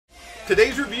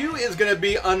Today's review is going to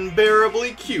be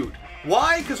unbearably cute.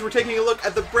 Why? Because we're taking a look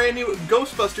at the brand new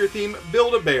Ghostbuster theme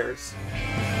Build-A-Bears.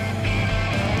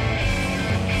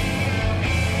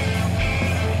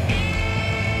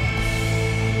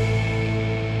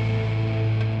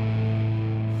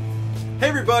 Hey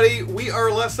everybody, we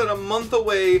are less than a month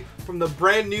away from the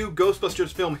brand new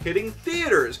Ghostbusters film hitting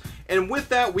theaters, and with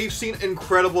that we've seen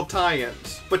incredible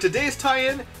tie-ins. But today's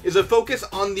tie-in is a focus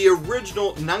on the original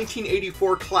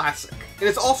 1984 classic, and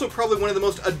it's also probably one of the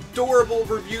most adorable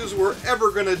reviews we're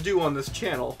ever gonna do on this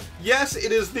channel. Yes,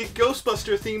 it is the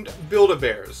Ghostbuster themed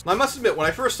Build-A-Bears. I must admit, when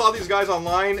I first saw these guys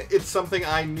online, it's something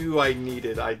I knew I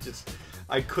needed.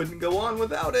 I couldn't go on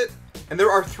without it. And there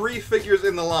are 3 figures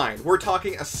in the line. We're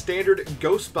talking a standard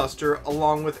Ghostbuster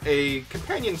along with a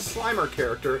companion Slimer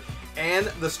character and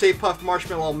the Stay Puft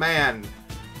Marshmallow Man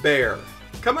bear.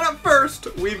 Coming up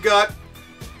first, we've got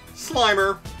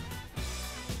Slimer.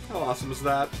 How awesome is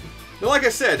that? Now, like I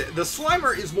said, the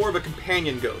Slimer is more of a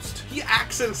companion ghost. He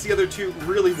accents the other two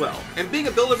really well. And being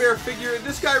a Build-A-Bear figure,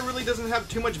 this guy really doesn't have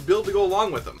too much build to go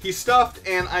along with him. He's stuffed,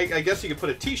 and I guess you could put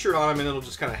a t-shirt on him and it'll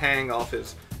just kind of hang off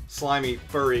his slimy,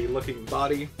 furry-looking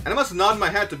body. And I must nod my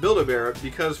hat to Build-A-Bear,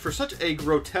 because for such a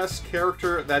grotesque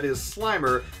character that is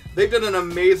Slimer, they've done an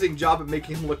amazing job at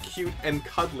making him look cute and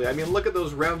cuddly. I mean, look at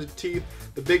those rounded teeth,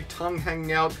 the big tongue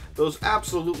hanging out, those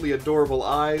absolutely adorable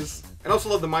eyes. And also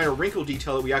love the minor wrinkle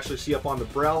detail that we actually see up on the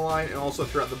brow line and also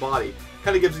throughout the body.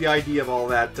 Kind of gives the idea of all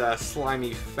that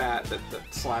slimy fat that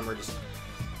Slimer is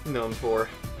known for.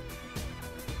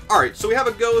 Alright, so we have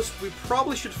a ghost. We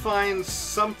probably should find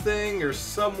something or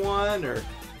someone or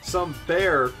some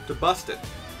bear to bust it.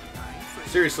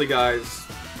 Seriously, guys.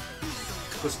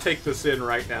 Let's take this in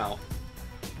right now.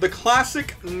 The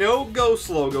classic No Ghost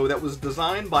logo that was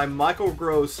designed by Michael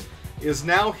Gross is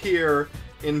now here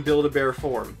in Build-A-Bear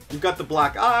form. You've got the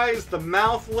black eyes, the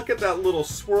mouth, look at that little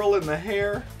swirl in the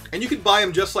hair. And you could buy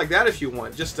him just like that if you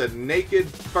want, just a naked,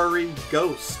 furry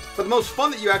ghost. But the most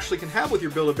fun that you actually can have with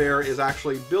your Build-A-Bear is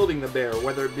actually building the bear,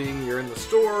 whether it being you're in the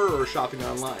store or shopping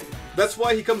online. That's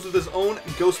why he comes with his own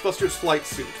Ghostbusters flight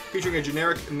suit, featuring a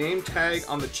generic name tag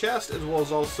on the chest, as well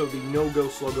as also the No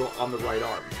Ghost logo on the right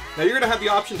arm. Now you're going to have the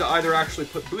option to either actually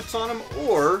put boots on him,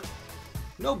 or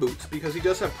no boots, because he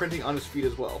does have printing on his feet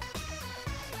as well.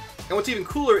 And what's even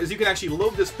cooler is you can actually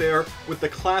load this bear with the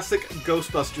classic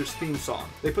Ghostbusters theme song.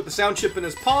 They put the sound chip in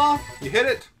his paw, you hit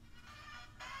it,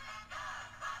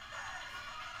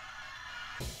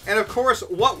 and of course,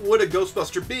 what would a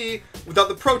Ghostbuster be without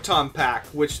the Proton Pack,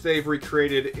 which they've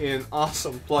recreated in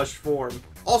awesome plush form.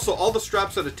 Also, all the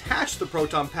straps that attach the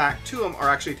Proton Pack to them are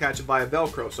actually attached via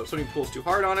Velcro, so if somebody pulls too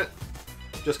hard on it,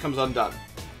 it just comes undone.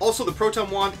 Also, the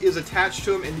Proton Wand is attached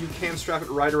to him, and you can strap it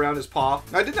right around his paw.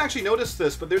 Now, I didn't actually notice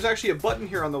this, but there's actually a button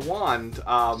here on the wand.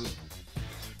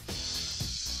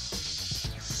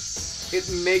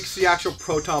 It makes the actual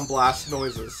Proton Blast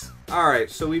noises. Alright,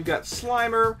 so we've got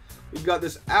Slimer, we've got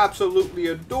this absolutely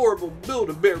adorable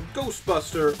Build-A-Bear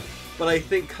Ghostbuster, but I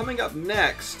think coming up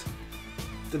next,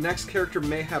 the next character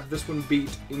may have this one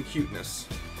beat in cuteness.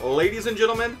 Ladies and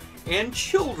gentlemen, and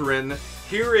children,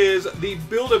 here is the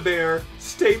Build-A-Bear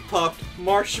Stay Puft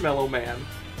Marshmallow Man.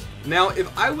 Now,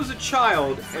 if I was a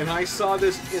child and I saw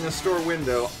this in a store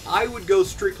window, I would go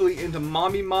strictly into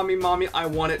mommy, mommy, mommy, I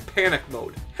want it panic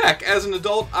mode. Heck, as an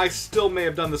adult, I still may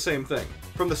have done the same thing.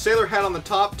 From the sailor hat on the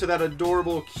top to that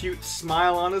adorable, cute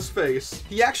smile on his face,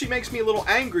 he actually makes me a little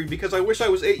angry because I wish I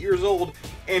was 8 years old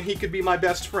and he could be my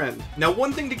best friend. Now,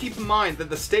 one thing to keep in mind that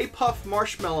the Stay Puft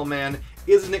Marshmallow Man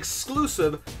is an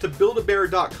exclusive to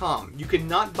Build-A-Bear.com. You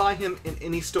cannot buy him in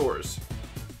any stores.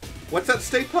 What's that,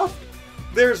 Stay Puft?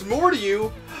 There's more to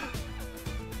you!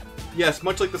 Yes,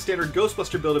 much like the standard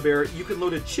Ghostbuster Build-A-Bear, you can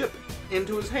load a chip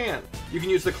into his hand. You can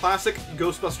use the classic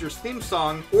Ghostbusters theme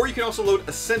song, or you can also load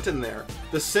a scent in there.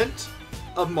 The scent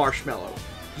of marshmallow.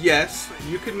 Yes,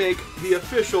 you can make the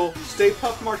official Stay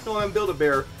Puft Marshmallow and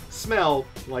Build-A-Bear smell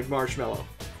like marshmallow.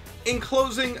 In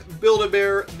closing,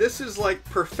 Build-A-Bear, this is like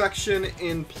perfection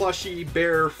in plushy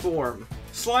bear form.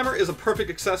 Slimer is a perfect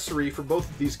accessory for both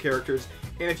of these characters,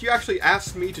 and if you actually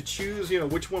asked me to choose,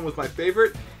 which one was my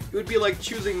favorite, it would be like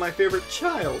choosing my favorite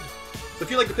child. So if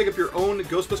you'd like to pick up your own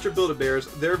Ghostbuster Build-A-Bears,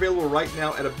 they're available right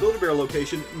now at a Build-A-Bear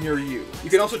location near you.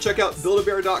 You can also check out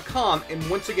Build-A-Bear.com, and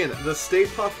once again, the Stay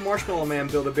Puft Marshmallow Man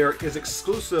Build-A-Bear is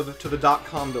exclusive to the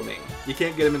 .com domain. You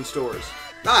can't get them in stores.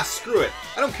 Ah, screw it.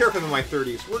 I don't care if I'm in my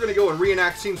 30s. We're gonna go and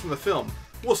reenact scenes from the film.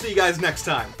 We'll see you guys next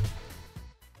time.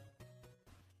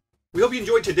 We hope you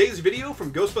enjoyed today's video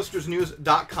from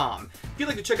GhostbustersNews.com. If you'd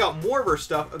like to check out more of our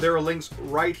stuff, there are links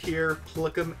right here.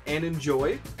 Click them and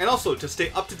enjoy. And also, to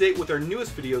stay up to date with our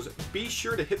newest videos, be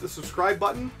sure to hit the subscribe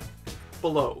button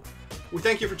below. We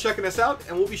thank you for checking us out,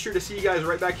 and we'll be sure to see you guys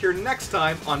right back here next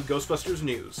time on Ghostbusters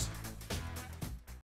News.